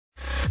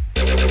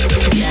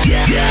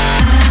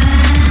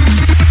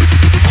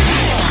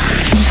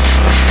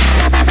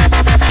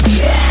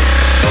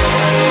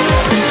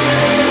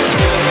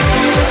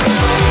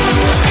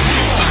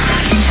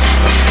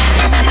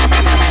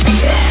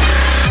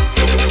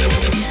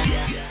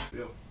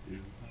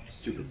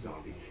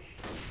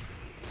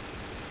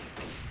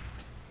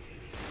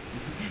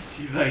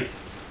He's like,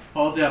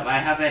 hold up, I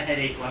have a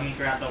headache, let me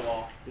grab the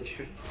wall.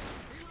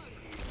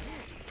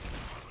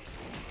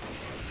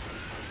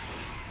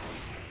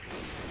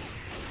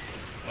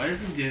 What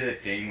if we did a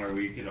thing where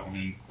we could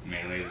only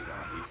melee the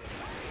zombies?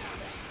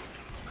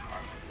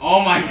 Oh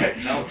my god!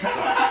 That would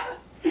suck.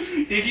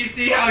 Did you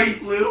see how he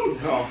flew?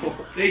 No.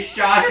 They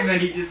shot him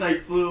and he just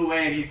like flew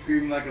away and he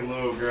screamed like a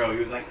little girl. He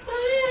was like,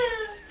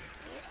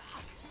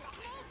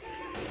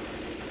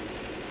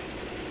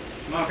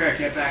 Smoker,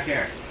 get back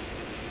here.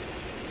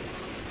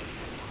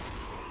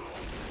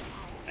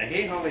 I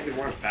hate how they can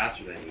run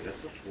faster than you.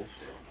 That's such bullshit.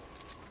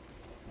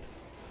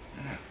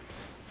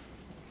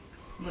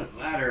 Look,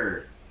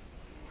 ladder.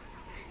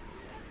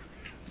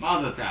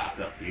 Mazel tov,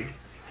 up you.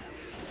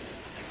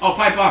 Oh,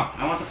 pipe bomb!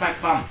 I want the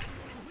pipe bomb.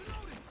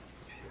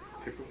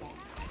 Paper bomb.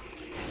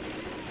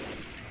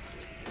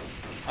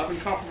 I've been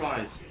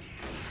compromised.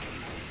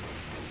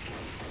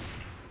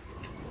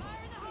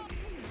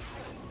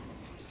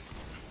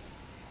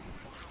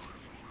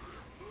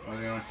 Are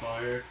they on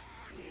fire?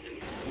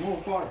 I'm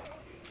on fire.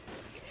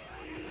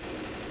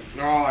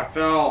 No, I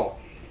fell.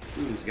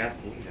 Ooh, there's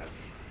gasoline down.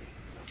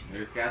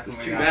 There's gasoline.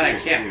 It's too bad I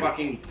can't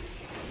fucking.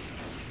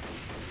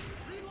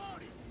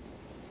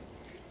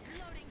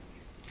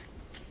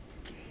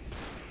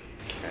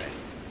 Okay.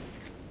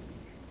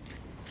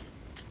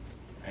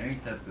 I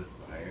didn't set this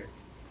fire.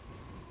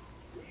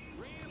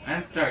 I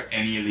didn't start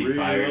any of these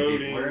fires.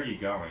 Dude. Where are you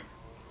going?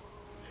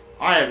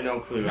 I have no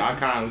clue. I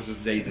kind of was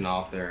just dazing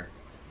off there.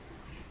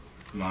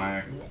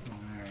 Smart.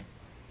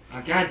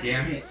 Oh, god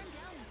damn it.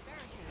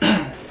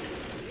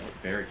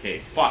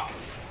 Barricade. Fuck.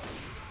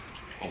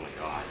 Oh my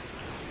god.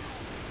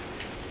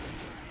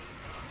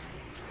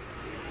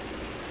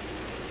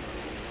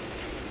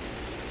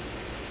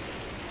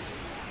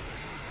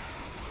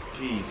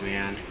 Jeez,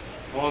 man.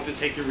 How long does it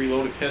take to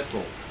reload a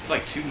pistol? It's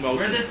like 2 motions.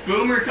 Where did this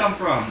boomer come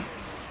from?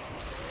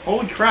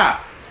 Holy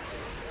crap.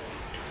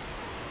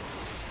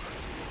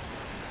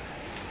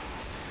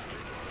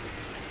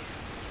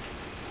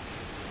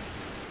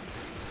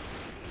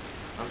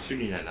 I'm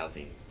shooting at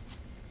nothing.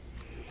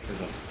 Because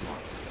I'm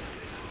smart.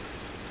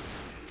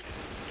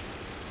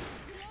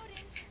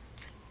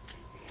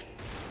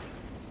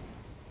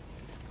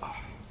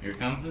 Here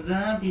comes the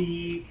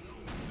zombies.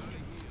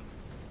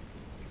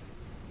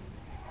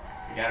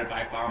 You got a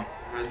pipe bomb.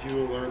 How'd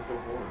you alert the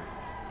horn?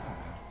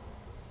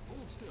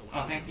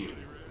 Oh, thank you.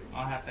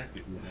 I'll have sex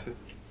with you.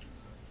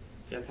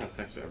 You have to have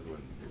sex with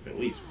everyone. At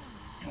least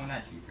once. Well,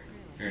 not you, Chris.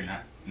 Or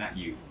not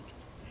you.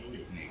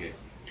 Nigga.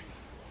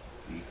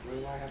 What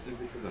do I have to do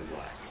because I'm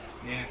black?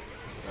 Yeah,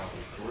 probably.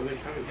 Where are they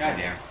coming from?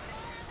 Goddamn.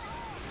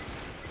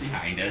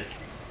 Behind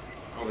us.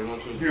 Oh, they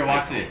want to. Here,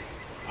 watch this.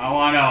 I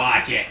wanna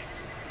watch it.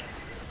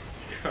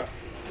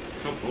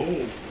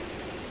 Kaboom.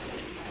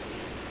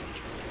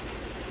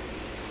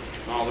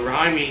 Oh, they're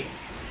behind me.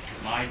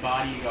 My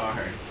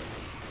bodyguard.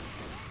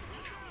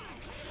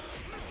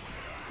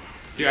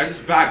 Dude, I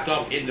just backed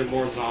up into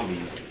more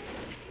zombies.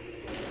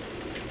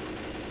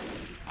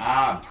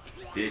 Ah,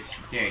 bitch,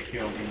 you can't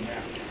kill me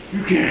now.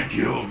 You can't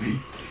kill me.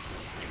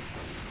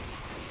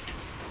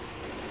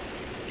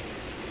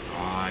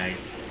 Alright.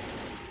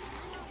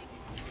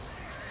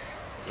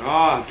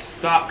 God,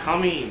 stop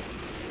coming.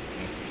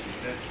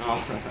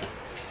 Oh.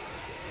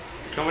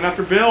 Coming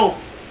after Bill.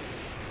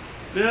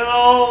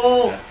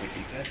 Bill. That's what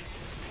he said.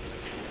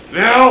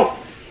 Bill.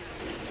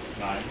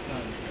 My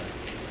son.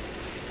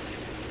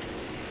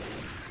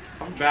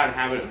 I'm a bad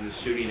habit of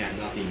just shooting at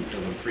nothing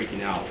because I'm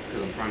freaking out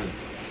because I'm trying to.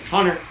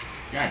 Hunter.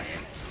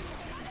 Goddamn.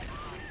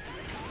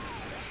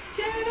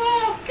 Get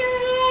off! Get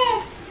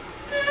off!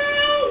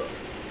 No!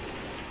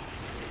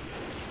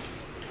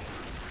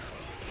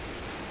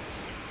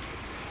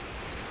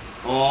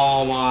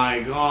 Oh my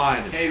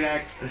god.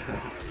 Payback.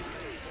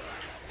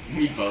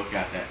 We both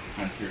got that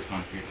hunter.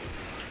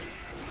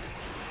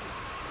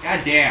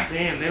 God damn.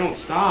 Damn, they don't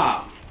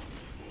stop.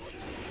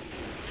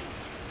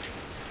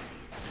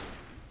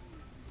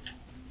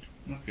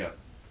 Let's go.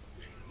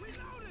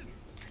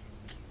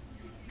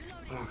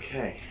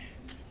 Okay.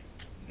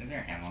 Is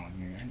there ammo in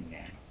here? I need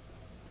ammo.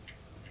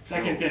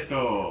 Second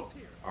pistol.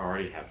 I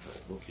already have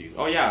those. Let's use.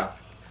 Oh yeah.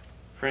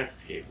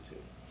 Francis gave it to me.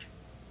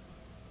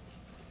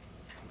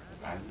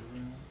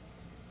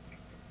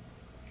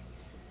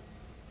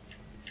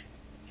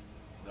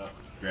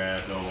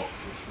 Grab the wall.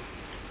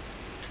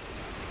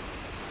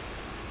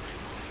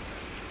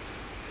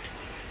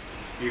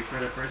 Dude, for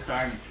the first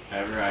time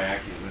ever, I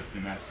actually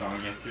listened to that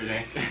song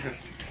yesterday.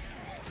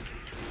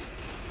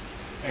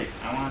 Hey,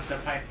 I want the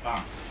pipe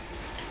bomb.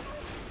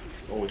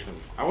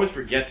 I always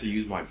forget to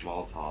use my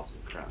Molotovs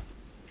and crap.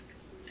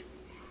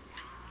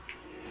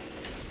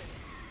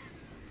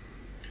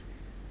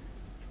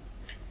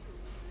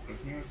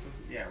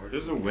 Yeah,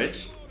 There's a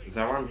witch? Is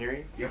that what I'm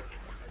hearing? Yep.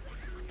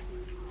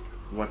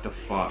 What the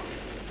fuck?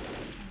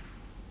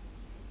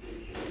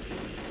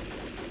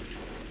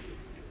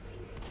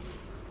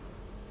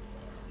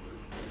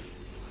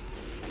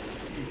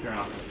 You turn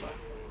off the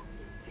button.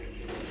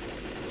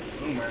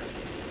 Boomer.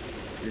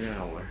 You're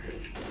gonna learn.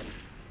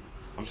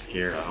 I'm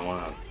scared. I don't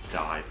want to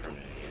die from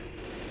it again.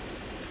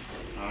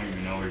 I don't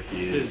even know where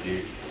she is,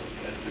 dude.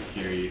 That's the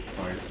scariest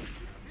part.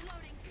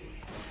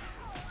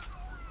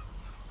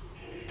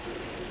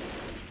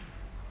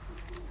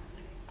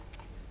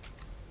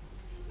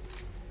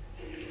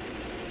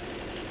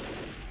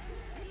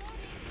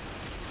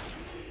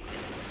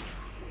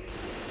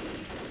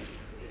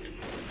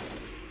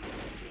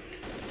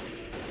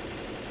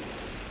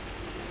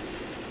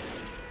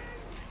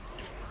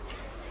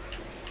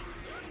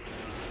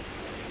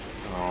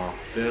 Oh,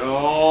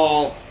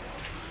 Phil!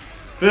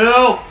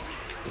 Phil!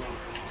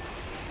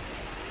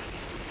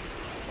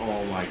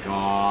 Oh my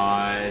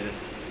god.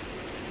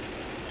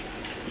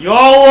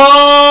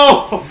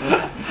 YOLO!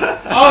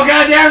 Oh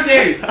goddamn,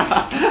 dude!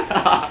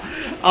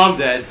 I'm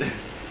dead.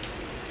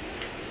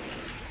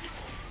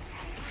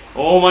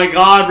 Oh my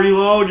god,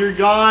 reload, you're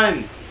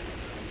gone!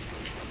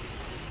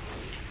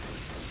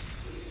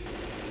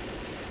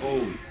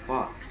 Holy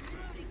fuck.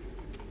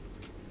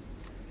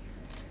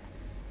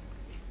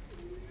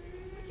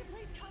 Would you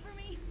please cover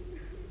me?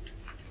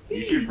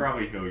 You should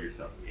probably heal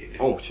yourself, David.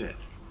 Oh shit.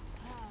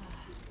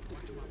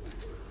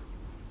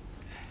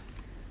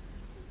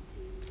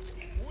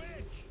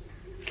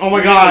 Oh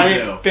my god, I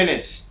didn't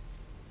finish.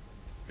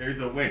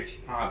 There's a witch,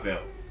 Bill.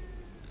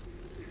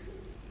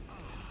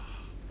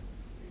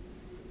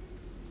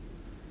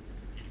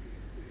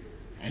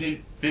 I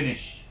didn't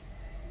finish.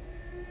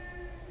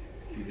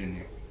 She's in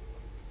here.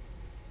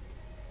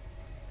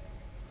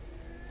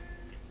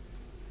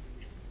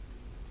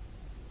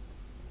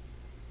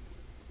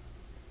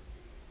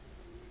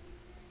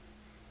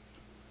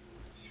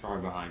 She's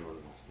probably behind one of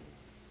us.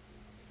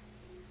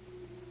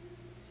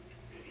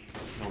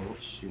 Oh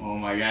shoot. Oh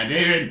my god,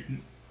 David!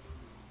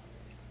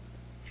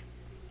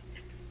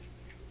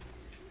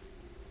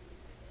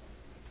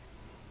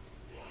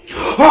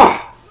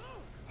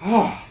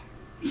 Oh!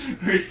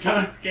 We're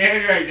so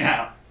scared right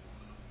now.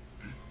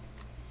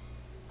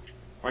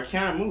 Why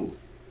can't I move?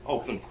 Oh,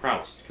 because I'm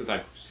crouched. Because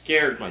I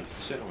scared my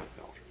shit of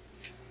myself.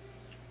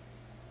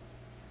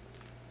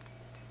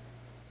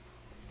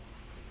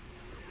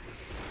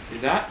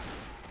 Is that?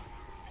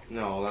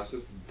 No, that's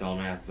just a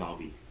dumbass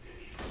zombie.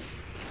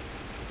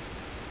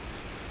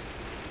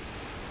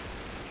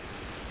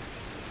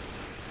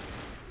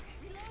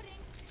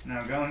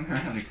 Now going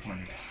around the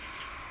corner.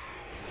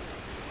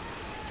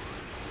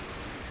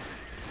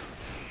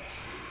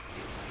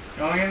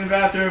 Going in the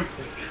bathroom.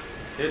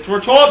 It's for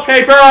toilet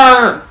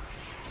paper!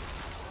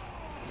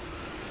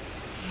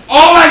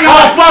 Oh my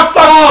god! Fuck!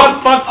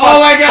 Oh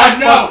my god,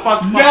 no!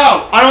 Fuck!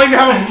 No! I don't even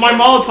have my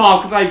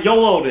Molotov because I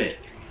YOLO'd it.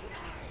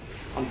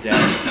 I'm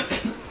dead.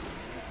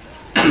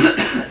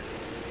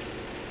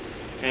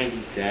 And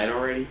he's dead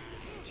already?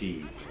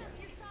 Jeez.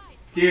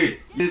 Dude,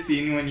 you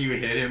seen when you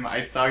hit him,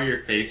 I saw your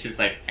face just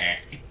like, eh.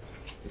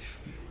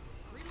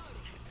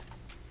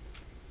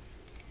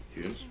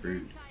 Dude, I'm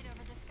screwed.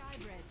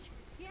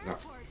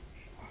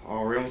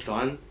 Oh, we're almost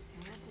done?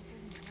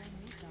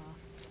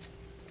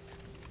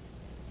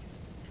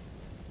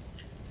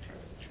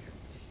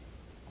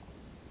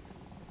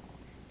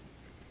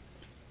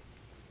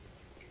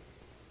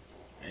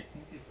 I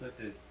think they put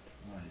this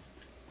on.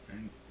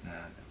 Nah.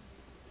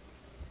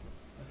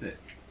 What's this?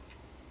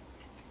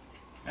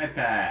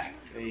 iPad.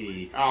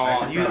 Hey. I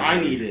Oh, should I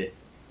probably- need it.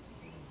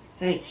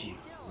 Thank you.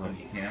 I'm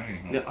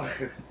gonna No.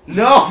 hold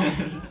No! Let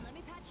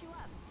me patch you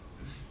up.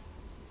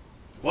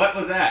 What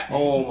was that?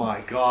 Oh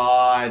my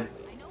god.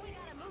 I know we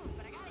gotta move,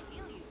 but I gotta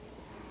heal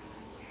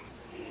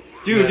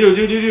you.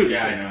 Dude.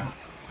 Yeah, I know.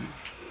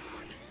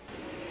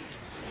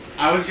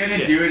 I was gonna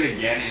Shit. do it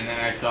again, and then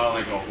I saw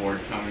like a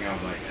horde coming. I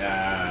was like,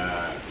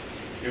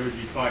 it would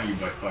be funny,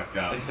 but fucked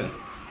up.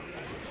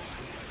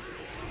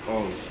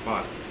 Oh,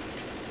 fuck.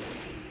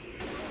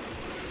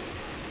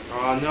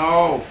 Oh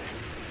no!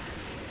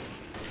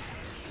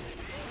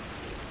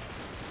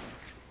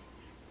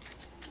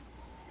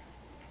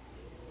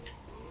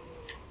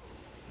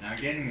 Now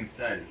getting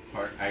inside is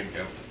part I don't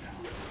know.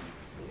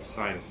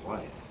 Side of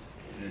what?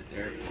 In this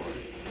airport.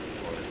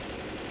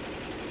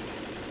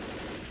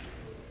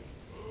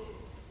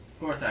 Of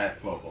course, I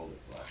have 12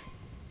 bullets left.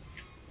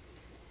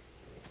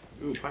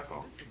 Ooh, pipe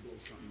ball.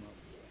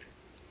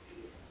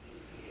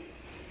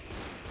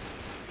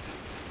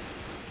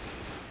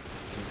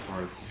 Some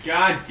cars.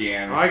 God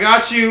damn it. I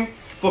got you!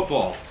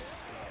 Football.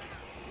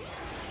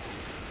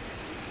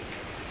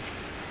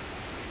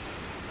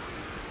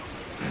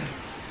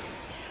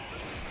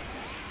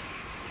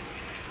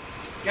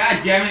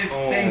 God damn it, it's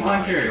the same my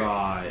hunter.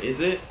 God. Is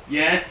it?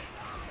 Yes.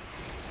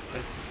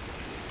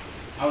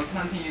 I was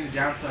hunting it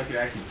down so I could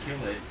actually kill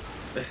it,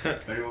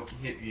 but it won't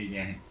hit me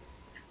again.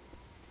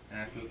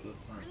 And I feel so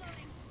smart.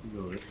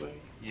 You go this way?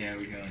 Yeah,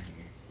 we go in here.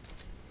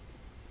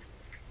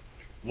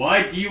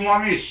 What? Do you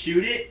want me to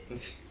shoot it?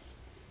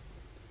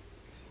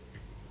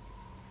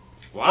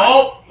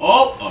 What?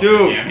 Oh,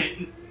 Dude. damn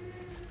it.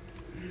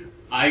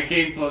 I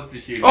came close to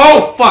shooting.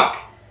 Oh, fuck!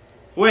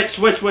 Which?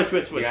 Yeah,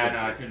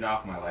 no, I turned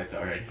off my lights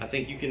already. I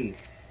think you can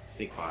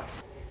stay quiet.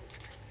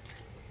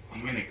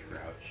 I'm gonna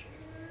crouch.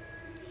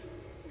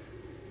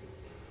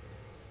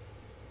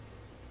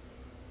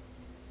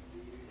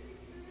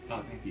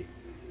 Oh, thank you.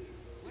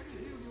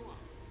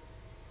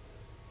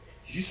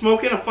 Is he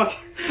smoking a fucking...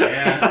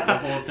 Yeah, the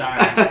whole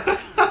time.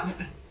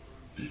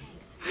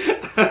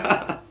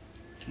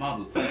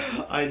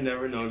 Motherfucker. I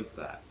never noticed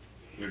that.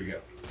 Where'd he go?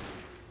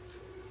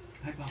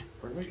 Hi, Bob.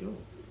 Where did I go?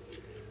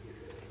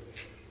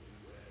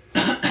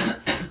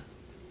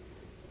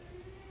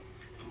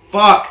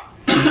 Fuck!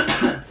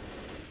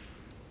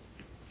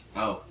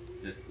 Oh,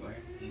 this way.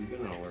 He's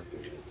gonna work the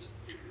lips.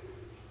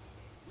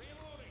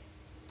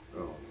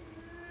 Oh.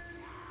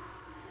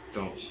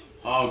 Don't.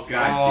 Oh,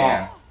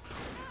 goddamn.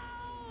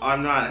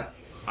 I'm not.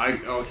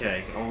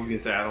 Okay. I was gonna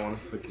say I don't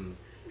want to fucking.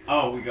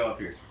 Oh, we go up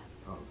here.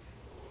 Oh.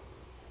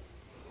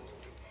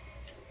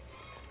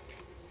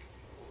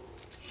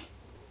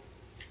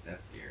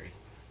 That's scary.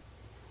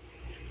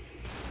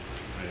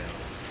 I know.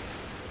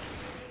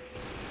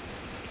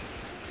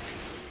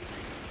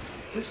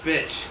 This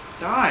bitch,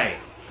 die!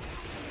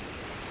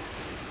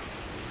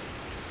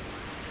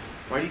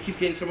 Why do you keep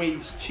getting so many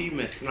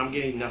achievements and I'm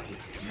getting nothing?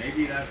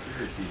 Maybe that's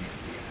your achievement.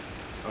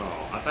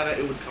 Oh, I thought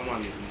it would come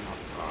on.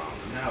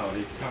 No,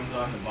 it comes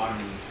on the bottom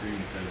of the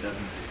screen so it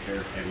doesn't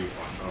disturb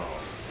everyone.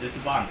 Oh. Just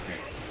the bottom screen.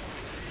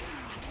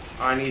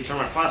 I need to turn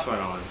my flashlight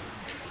on.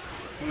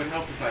 It would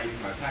help if I used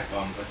my pipe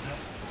bomb, but no.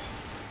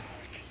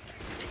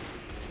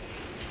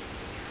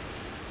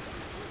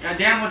 God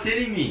damn, what's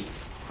hitting me?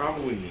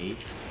 Probably me.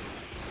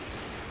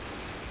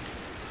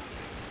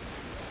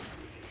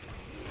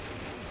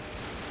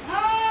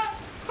 Ah!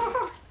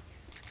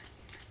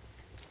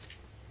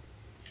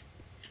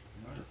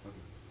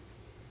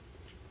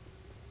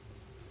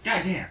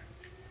 God damn.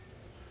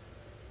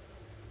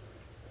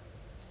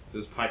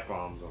 There's pipe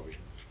bombs over here.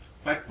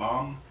 Pipe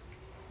bomb.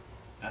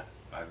 That's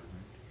survivor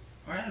room.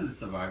 Why are the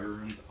survivor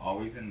rooms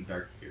always in a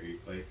dark, scary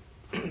place?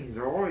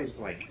 They're always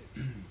like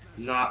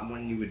not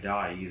when you would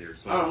die either.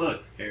 So. Oh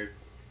look, stairs.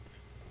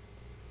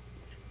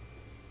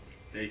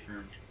 Safe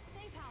room.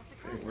 Safe house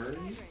across Wait, where the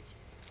are you? sky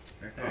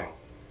bridge. Right there.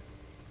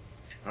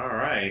 Oh.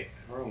 Alright,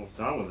 we're almost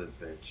done with this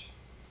bitch.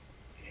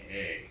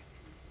 Hey.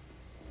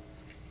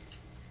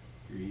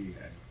 Here you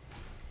guys.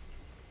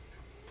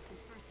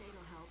 This first aid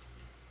will help.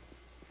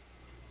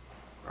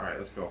 Alright,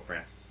 let's go,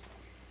 Francis.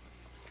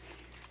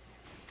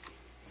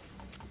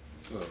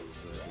 Close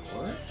the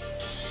door.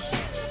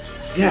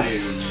 Yes!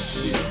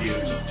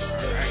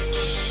 Alright.